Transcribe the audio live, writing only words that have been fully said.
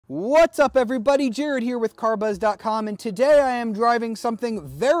What's up everybody, Jared here with carbuzz.com, and today I am driving something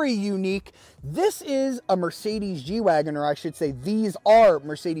very unique. This is a Mercedes G-Wagen, or I should say these are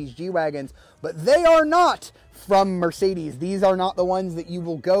Mercedes G-Wagons, but they are not from Mercedes. These are not the ones that you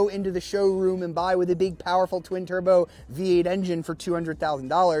will go into the showroom and buy with a big powerful twin turbo V8 engine for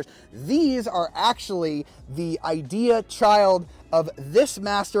 $200,000. These are actually the idea child of this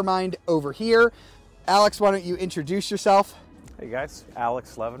mastermind over here. Alex, why don't you introduce yourself? Hey guys,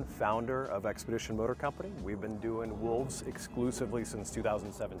 Alex Levin, founder of Expedition Motor Company. We've been doing Wolves exclusively since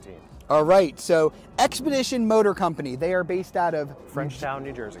 2017. All right, so Expedition Motor Company, they are based out of Frenchtown,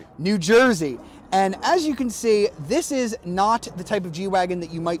 New Jersey. New Jersey. And as you can see, this is not the type of G-Wagon that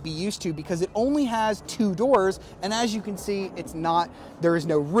you might be used to because it only has two doors. And as you can see, there is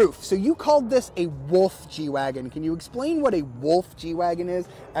no roof. So you called this a Wolf G-Wagon. Can you explain what a Wolf G-Wagon is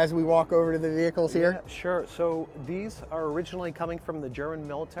as we walk over to the vehicles here? Yeah, sure. So these are originally coming from the German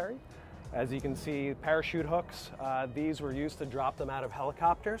military. As you can see, parachute hooks. These were used to drop them out of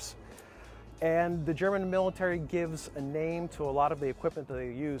helicopters. And the German military gives a name to a lot of the equipment that they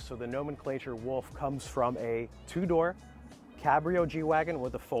use, so the nomenclature Wolf comes from a two-door cabrio G-Wagon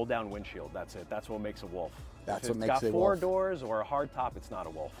with a fold-down windshield. That's it. That's what makes a Wolf. That's if what makes it's got a four Wolf. doors or a hard top, it's not a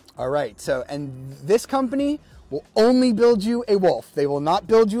Wolf. All right, so, and this company will only build you a Wolf. They will not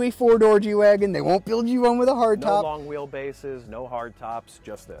build you a four-door G-Wagon. They won't build you one with a hard top. No long wheelbases, no hard tops,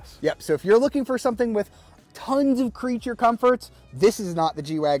 just this. Yep, so if you're looking for something with tons of creature comforts, this is not the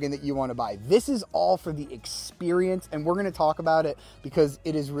G-Wagon that you want to buy. This is all for the experience, and we're going to talk about it because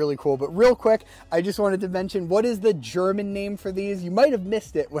it is really cool. But real quick, I just wanted to mention, what is the German name for these? You might have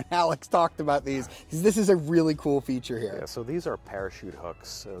missed it when Alex talked about these, because this is a really cool feature here. Yeah, so these are parachute hooks.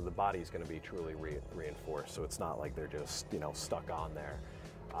 So the body's going to be truly reinforced, so it's not like they're just, stuck on there.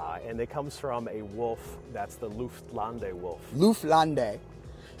 And it comes from a Wolf, that's the Luftlande Wolf. Luftlande.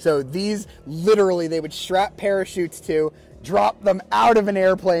 So these, literally, they would strap parachutes to, drop them out of an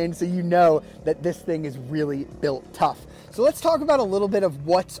airplane, so you know that this thing is really built tough. So let's talk about a little bit of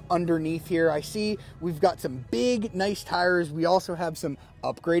what's underneath here. I see we've got some big, nice tires. We also have some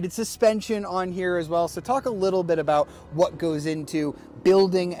upgraded suspension on here as well. So talk a little bit about what goes into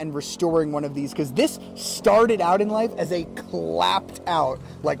building and restoring one of these, because this started out in life as a clapped out,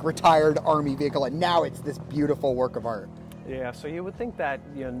 like, retired Army vehicle, and now it's this beautiful work of art. Yeah, so you would think that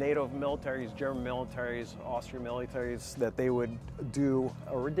NATO militaries, German militaries, Austrian militaries, that they would do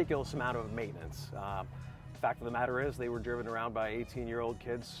a ridiculous amount of maintenance. Fact of the matter is, they were driven around by 18-year-old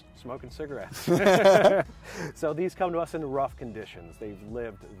kids smoking cigarettes. So these come to us in rough conditions. They've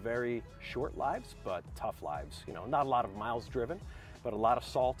lived very short lives, but tough lives. Not a lot of miles driven, but a lot of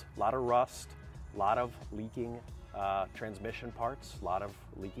salt, a lot of rust, a lot of leaking transmission parts, a lot of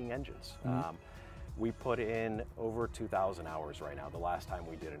leaking engines. Mm-hmm. We put in over 2,000 hours right now. The last time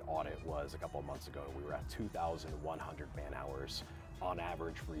we did an audit was a couple of months ago. We were at 2,100 man hours on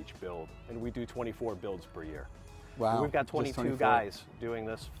average for each build, and we do 24 builds per year. Wow. And we've got 22 guys doing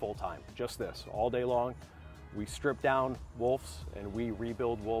this full time, just this, all day long. We strip down Wolves and we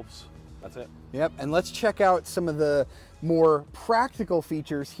rebuild Wolves. That's it. Yep, and let's check out some of the more practical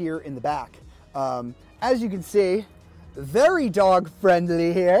features here in the back. As you can see, very dog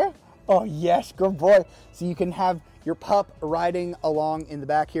friendly here. Oh yes, good boy. So you can have your pup riding along in the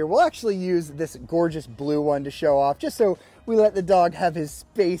back here. We'll actually use this gorgeous blue one to show off, just so we let the dog have his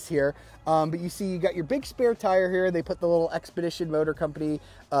space here. But you see you got your big spare tire here. They put the little Expedition Motor Company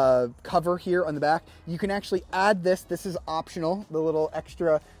cover here on the back. You can actually add this. This is optional, the little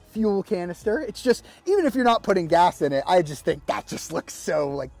extra fuel canister. It's just, even if you're not putting gas in it, I just think that just looks so,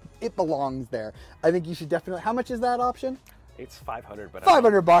 like, it belongs there. I think you should definitely, how much is that option? It's 500, but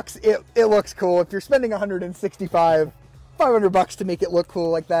 500 bucks. It looks cool. If you're spending 165, 500 bucks to make it look cool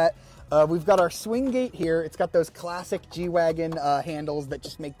like that. We've got our swing gate here. It's got those classic G-Wagon handles that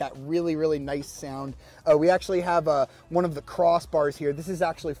just make that really, really nice sound. We actually have one of the crossbars here. This is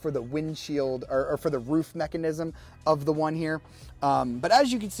actually for the windshield or for the roof mechanism of the one here. But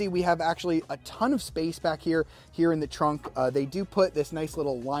as you can see, we have actually a ton of space back here in the trunk. They do put this nice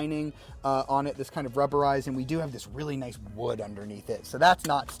little lining on it, this kind of rubberized, and we do have this really nice wood underneath it. So that's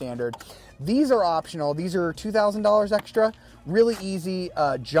not standard. These are optional. These are $2,000 extra. Really easy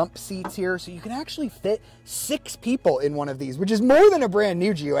jump seats here. So you can actually fit 6 people in one of these, which is more than a brand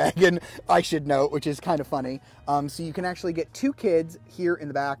new G-Wagon, I should note, which is kind of funny. So you can actually get 2 kids here in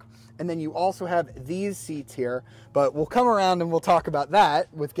the back. And then you also have these seats here, but we'll come around and we'll talk about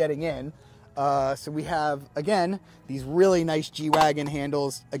that with getting in. So we have, again, these really nice G-Wagon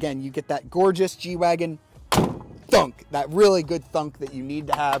handles. Again, you get that gorgeous G-Wagon thunk, that really good thunk that you need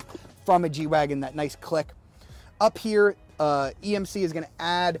to have from a G-Wagon, that nice click. Up here, EMC is going to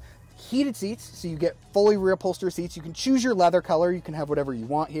add heated seats, so you get fully rear upholstered seats. You can choose your leather color. You can have whatever you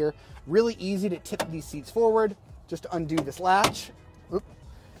want here. Really easy to tip these seats forward. Just to undo this latch. Oop.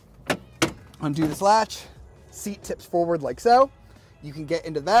 Undo this latch. Seat tips forward like so. You can get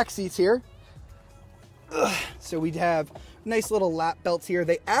into the back seats here. So we'd have nice little lap belts here.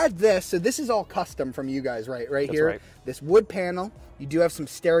 They add this, so this is all custom from you guys, right here. Right. This wood panel. You do have some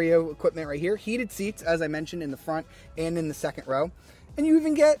stereo equipment right here. Heated seats, as I mentioned, in the front and in the second row. And you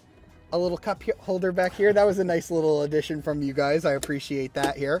even get a little cup holder back here. That was a nice little addition from you guys. I appreciate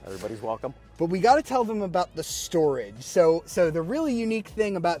that here. Everybody's welcome. But we got to tell them about the storage. So the really unique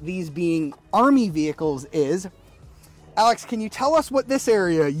thing about these being Army vehicles is, Alex, can you tell us what this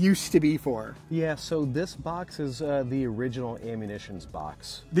area used to be for? Yeah, so this box is the original ammunitions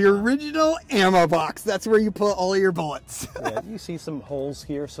box. The original ammo box. That's where you put all your bullets. Yeah, you see some holes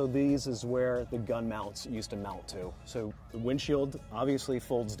here. So these is where the gun mounts used to mount to. So the windshield obviously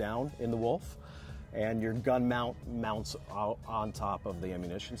folds down in the Wolf, and your gun mount mounts out on top of the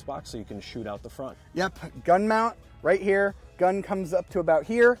ammunitions box, so you can shoot out the front. Yep, gun mount right here. Gun comes up to about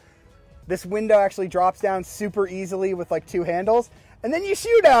here. This window actually drops down super easily with like 2 handles, and then you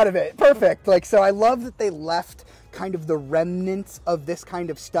shoot out of it. Perfect. Like, so I love that they left kind of the remnants of this kind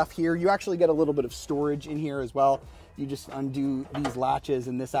of stuff here. You actually get a little bit of storage in here as well. You just undo these latches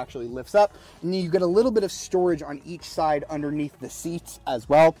and this actually lifts up, and you get a little bit of storage on each side underneath the seats as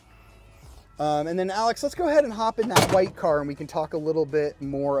well. And then Alex, let's go ahead and hop in that white car and we can talk a little bit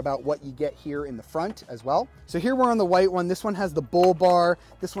more about what you get here in the front as well. So here we're on the white one. This one has the bull bar.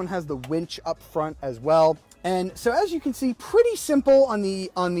 This one has the winch up front as well. And so as you can see, pretty simple on the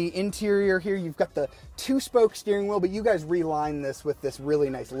interior here. You've got the 2-spoke steering wheel, but you guys reline this with this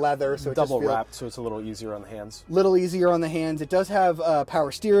really nice leather. So double wrapped, so it's a little easier on the hands. Little easier on the hands. It does have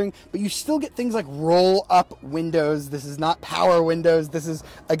power steering, but you still get things like roll up windows. This is not power windows. This is,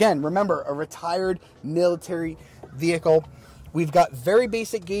 again, remember, a retired military vehicle. We've got very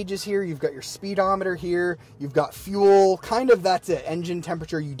basic gauges here. You've got your speedometer here. You've got fuel. Kind of that's it. Engine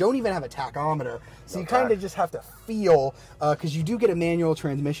temperature. You don't even have a tachometer. So you kind of just have to feel, because you do get a manual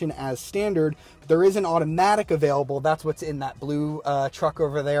transmission as standard. There is an automatic available. That's what's in that blue truck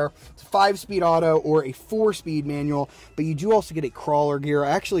over there. It's a 5-speed auto or a 4-speed manual, but you do also get a crawler gear. I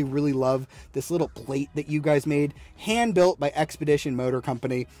actually really love this little plate that you guys made. Hand built by Expedition Motor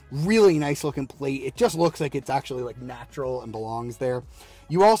Company. Really nice looking plate. It just looks like it's actually like natural and belongs there.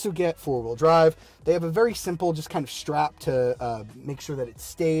 You also get 4-wheel drive. They have a very simple just kind of strap to make sure that it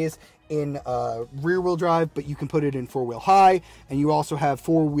stays in rear-wheel drive, but you can put it in 4-wheel high, and you also have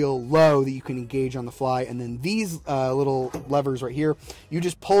 4-wheel low that you can engage on the fly. And then these little levers right here, you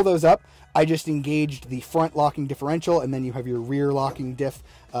just pull those up. I just engaged the front locking differential, and then you have your rear locking diff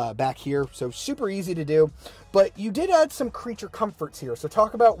back here. So super easy to do. But you did add some creature comforts here. So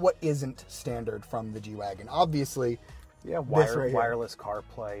talk about what isn't standard from the G-Wagen. Obviously, yeah, wireless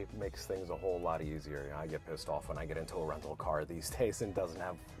CarPlay makes things a whole lot easier. You know, I get pissed off when I get into a rental car these days and it doesn't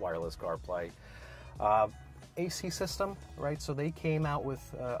have wireless CarPlay. AC system, right? So they came out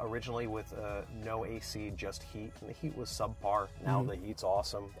with originally with no AC, just heat, and the heat was subpar. Now the heat's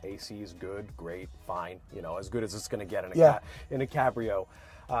awesome. AC is good, great, fine. You know, as good as it's going to get in a Cabrio.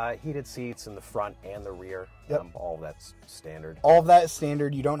 Heated seats in the front and the rear. Yep. All of that's standard. All of that is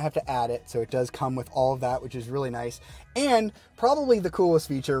standard. You don't have to add it, so it does come with all of that, which is really nice. And probably the coolest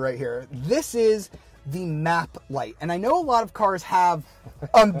feature right here. This is the map light. And I know a lot of cars have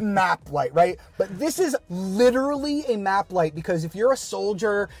a map light, right? But this is literally a map light, because if you're a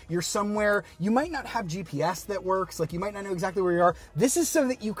soldier, you're somewhere, you might not have GPS that works, like you might not know exactly where you are. This is so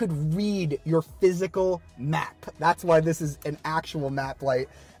that you could read your physical map. That's why this is an actual map light.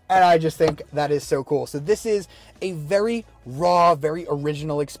 And I just think that is so cool. So this is a very raw, very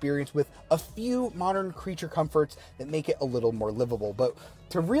original experience with a few modern creature comforts that make it a little more livable. But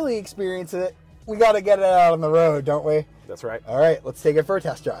to really experience it, we got to get it out on the road, don't we? That's right. All right, let's take it for a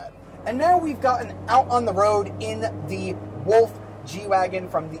test drive. And now we've gotten out on the road in the Wolf G-Wagen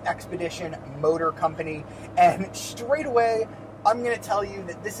from the Expedition Motor Company. And straight away, I'm going to tell you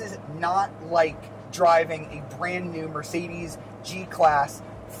that this is not like driving a brand new Mercedes G-Class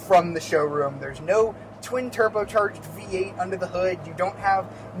from the showroom. There's no twin turbocharged V8 under the hood. You don't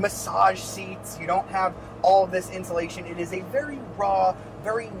have massage seats. You don't have all of this insulation. It is a very raw,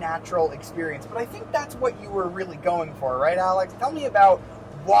 very natural experience. But I think that's what you were really going for, right, Alex? Tell me about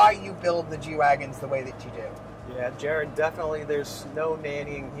why you build the G-Wagons the way that you do. Yeah, Jared, definitely there's no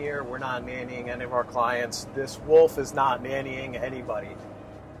nannying here. We're not nannying any of our clients. This Wolf is not nannying anybody.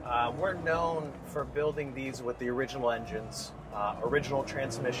 We're known for building these with the original engines, original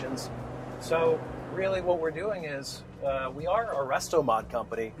transmissions. So really what we're doing is we are a resto mod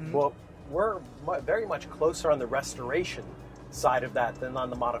company. Well, we're very much closer on the restoration side of that than on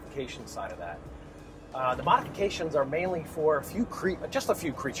the modification side of that. The modifications are mainly for just a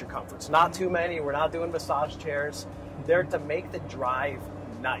few creature comforts, not too many. We're not doing massage chairs. They're to make the drive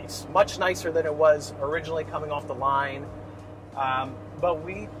nice, much nicer than it was originally coming off the line. But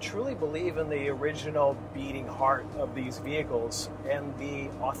we truly believe in the original beating heart of these vehicles and the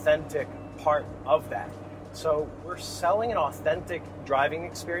authentic part of that. So we're selling an authentic driving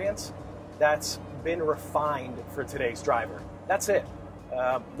experience that's been refined for today's driver. That's it.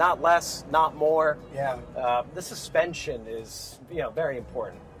 Not less, not more. Yeah. The suspension is, very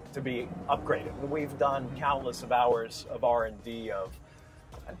important to be upgraded. We've done countless of hours of R&D of,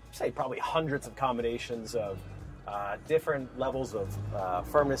 I'd say probably hundreds of combinations of different levels of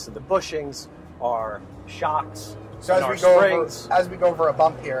firmness in the bushings, our shocks, So and as we go over a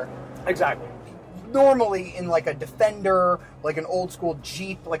bump here, exactly. normally in like a Defender, like an old school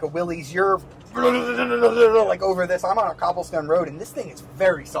Jeep, like a Willys, you're like over this. I'm on a cobblestone road, and this thing is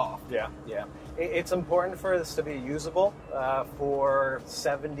very soft. Yeah. It's important for this to be usable for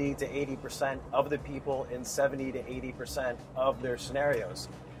 70 to 80% of the people in 70 to 80% of their scenarios.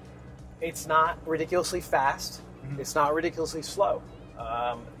 It's not ridiculously fast. It's not ridiculously slow.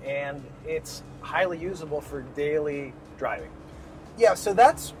 And it's highly usable for daily driving. Yeah, so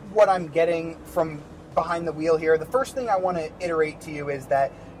that's what I'm getting from behind the wheel here. The first thing I want to iterate to you is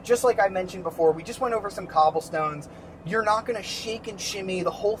that, just like I mentioned before, we just went over some cobblestones. You're not going to shake and shimmy.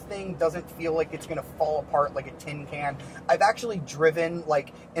 The whole thing doesn't feel like it's going to fall apart like a tin can. I've actually driven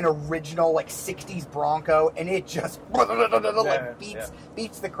like an original like 60s Bronco, and it just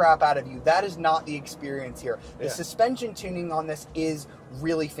beats the crap out of you. That is not the experience here. The suspension tuning on this is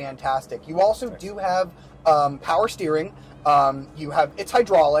really fantastic. You also do have power steering. It's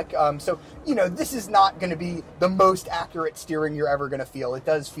hydraulic, so this is not going to be the most accurate steering you're ever going to feel. It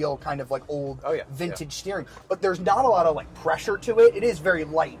does feel kind of like old vintage steering, but there's not a lot of like pressure to it. It is very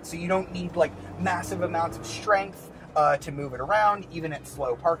light, so you don't need like massive amounts of strength to move it around, even at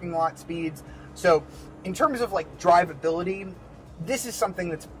slow parking lot speeds. So in terms of like drivability, this is something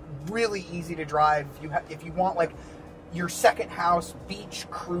that's really easy to drive. If you want like your second house beach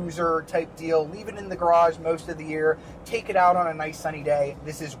cruiser type deal, leave it in the garage most of the year, take it out on a nice sunny day.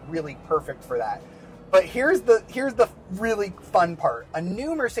 This is really perfect for that. But here's the really fun part. A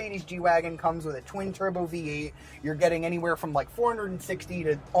new Mercedes G-Wagen comes with a twin turbo V8. You're getting anywhere from like 460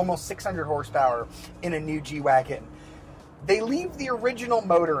 to almost 600 horsepower in a new G-Wagen. They leave the original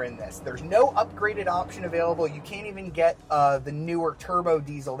motor in this. There's no upgraded option available. You can't even get the newer turbo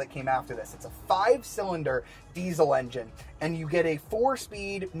diesel that came after this. It's a 5-cylinder diesel engine, and you get a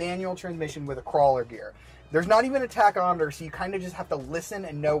 4-speed manual transmission with a crawler gear. There's not even a tachometer, so you kind of just have to listen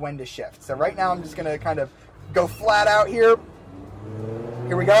and know when to shift. So right now I'm just going to kind of go flat out here.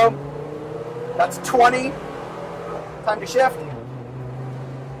 Here we go. That's 20. Time to shift.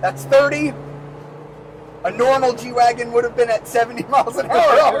 That's 30. A normal G-Wagen would have been at 70 miles an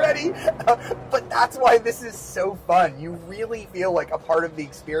hour already, but that's why this is so fun. You really feel like a part of the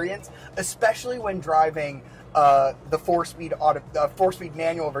experience, especially when driving the 4-speed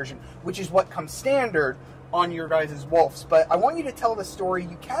manual version, which is what comes standard on your guys' Wolfs. But I want you to tell the story.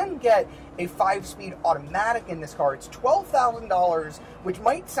 You can get a 5-speed automatic in this car. It's $12,000, which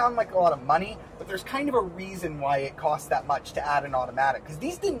might sound like a lot of money, but there's kind of a reason why it costs that much to add an automatic, because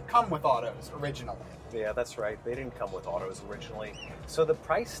these didn't come with autos originally. Yeah, that's right. They didn't come with autos originally. So the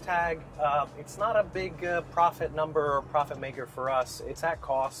price tag, it's not a big profit number or profit maker for us. It's at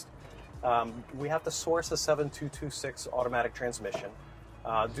cost. We have to source a 7226 automatic transmission,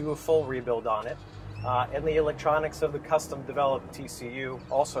 do a full rebuild on it, and the electronics of the custom developed TCU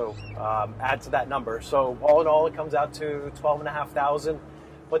also add to that number. So all in all, it comes out to $12,500.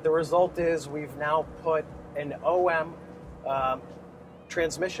 But the result is we've now put an OM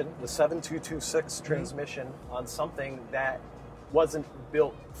transmission, the 7226 transmission, on something that wasn't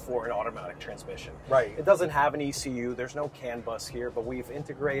built for an automatic transmission. Right. It doesn't have an ECU. There's no CAN bus here, but we've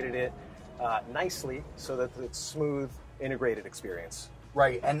integrated it nicely so that it's smooth, integrated experience.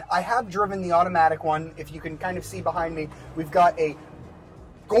 Right, and I have driven the automatic one. If you can kind of see behind me, we've got a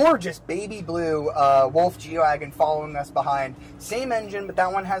gorgeous baby blue Wolf G-Wagen following us behind. Same engine, but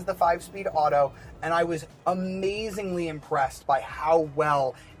that one has the 5-speed auto, and I was amazingly impressed by how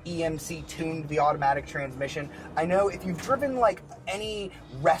well EMC tuned the automatic transmission. I know if you've driven like any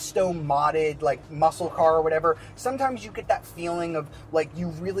resto modded like muscle car or whatever, sometimes you get that feeling of like you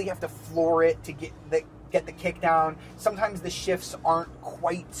really have to floor it to get the kick down. Sometimes the shifts aren't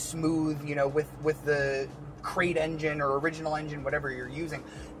quite smooth, with the crate engine or original engine, whatever you're using.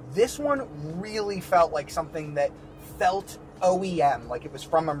 This one really felt like something that felt OEM, like it was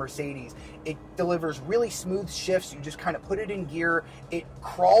from a Mercedes. It delivers really smooth shifts. You just kind of put it in gear. It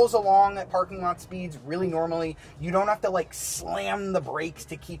crawls along at parking lot speeds really normally. You don't have to like slam the brakes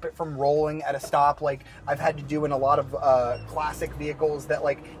to keep it from rolling at a stop like I've had to do in a lot of classic vehicles that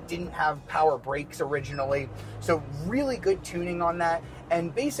like didn't have power brakes originally. So really good tuning on that.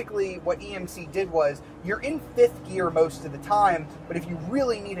 And basically what EMC did was, you're in 5th gear most of the time, but if you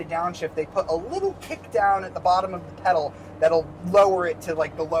really need a downshift, they put a little kick down at the bottom of the pedal that'll lower it to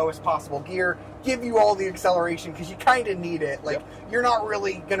like the lowest possible gear, give you all the acceleration, because you kind of need it. Like, you're not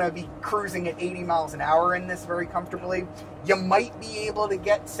really going to be cruising at 80 miles an hour in this very comfortably. You might be able to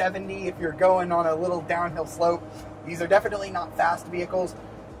get 70 if you're going on a little downhill slope. These are definitely not fast vehicles,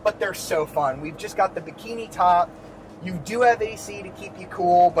 but they're so fun. We've just got the bikini top. You do have AC to keep you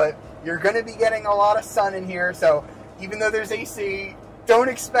cool, but you're going to be getting a lot of sun in here, so even though there's AC, don't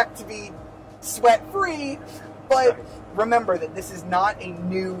expect to be sweat-free, but remember that this is not a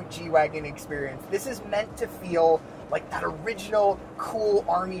new G-Wagen experience. This is meant to feel like that original cool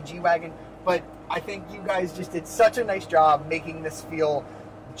Army G-Wagen, but I think you guys just did such a nice job making this feel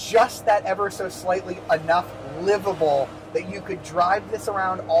just that ever so slightly enough livable that you could drive this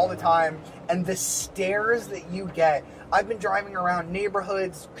around all the time. And the stares that you get, I've been driving around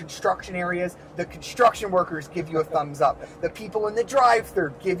neighborhoods, construction areas, the construction workers give you a thumbs up. The people in the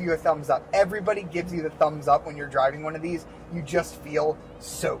drive-thru give you a thumbs up. Everybody gives you the thumbs up when you're driving one of these. You just feel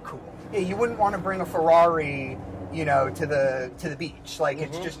so cool. Yeah, you wouldn't want to bring a Ferrari, you know, to the beach. Like,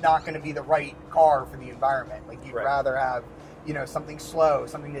 it's just not going to be the right car for the environment. Like, you'd rather have, you know, something slow,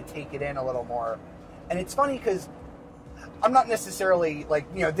 something to take it in a little more. And it's funny because I'm not necessarily like,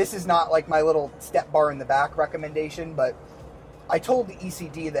 you know, this is not like my little step bar in the back recommendation, but I told the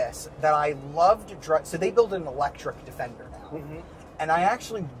ECD this, that I love to drive. So they build an electric Defender now. And I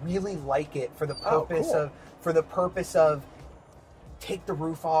actually really like it for the purpose of take the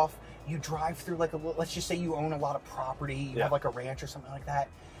roof off. You drive through like a little, let's just say you own a lot of property, you have like a ranch or something like that,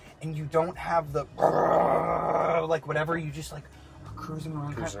 and you don't have the like whatever, you just like are cruising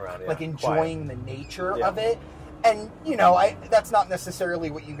around like enjoying the nature of it. And you know, that's not necessarily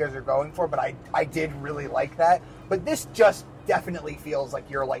what you guys are going for, but I did really like that. But this just definitely feels like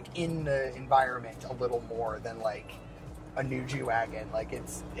you're like in the environment a little more than like a new G-Wagen. Like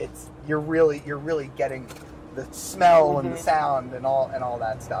you're really getting the smell and the sound and all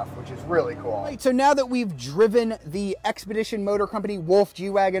that stuff, which is really cool. All right, so now that we've driven the Expedition Motor Company Wolf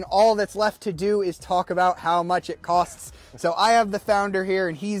G-Wagen, all that's left to do is talk about how much it costs. So I have the founder here,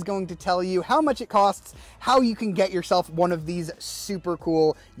 and he's going to tell you how much it costs, how you can get yourself one of these super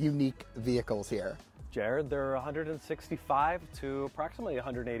cool, unique vehicles here. Jared, they're $165,000 to approximately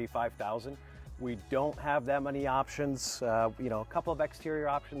 $185,000. We don't have that many options. You know, a couple of exterior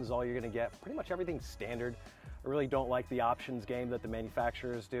options is all you're going to get. Pretty much everything's standard. I really don't like the options game that the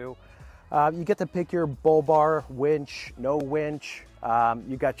manufacturers do. You get to pick your bull bar, winch, no winch.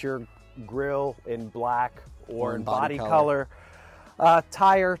 You got your grille in black or in body color.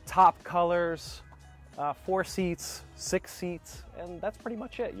 Tire, top colors, 4 seats, 6 seats, and that's pretty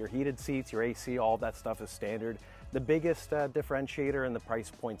much it. Your heated seats, your AC, all that stuff is standard. The biggest differentiator in the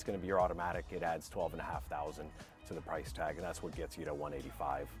price point is going to be your automatic. It adds $12,500 to the price tag, and that's what gets you to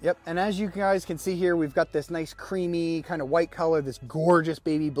 $185,000. Yep, and as you guys can see here, we've got this nice creamy kind of white color, this gorgeous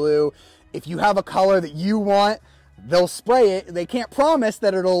baby blue. If you have a color that you want, they'll spray it. They can't promise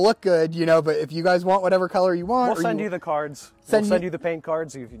that it'll look good, you know, but if you guys want whatever color you want, we'll send you the cards. We'll send you the paint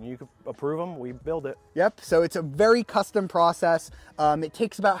cards. You can approve them, we build it. Yep, so it's a very custom process. It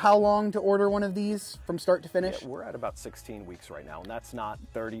takes about how long to order one of these from start to finish? Yeah, we're at about 16 weeks right now, and that's not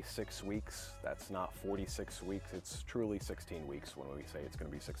 36 weeks. That's not 46 weeks. It's truly 16 weeks when we say it's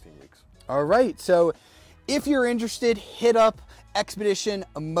going to be 16 weeks. All right, so if you're interested, hit up Expedition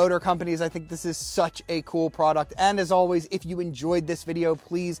Motor Companies. I think this is such a cool product. And as always, if you enjoyed this video,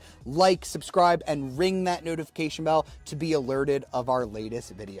 please like, subscribe, and ring that notification bell to be alerted of our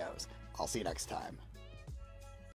latest videos. I'll see you next time.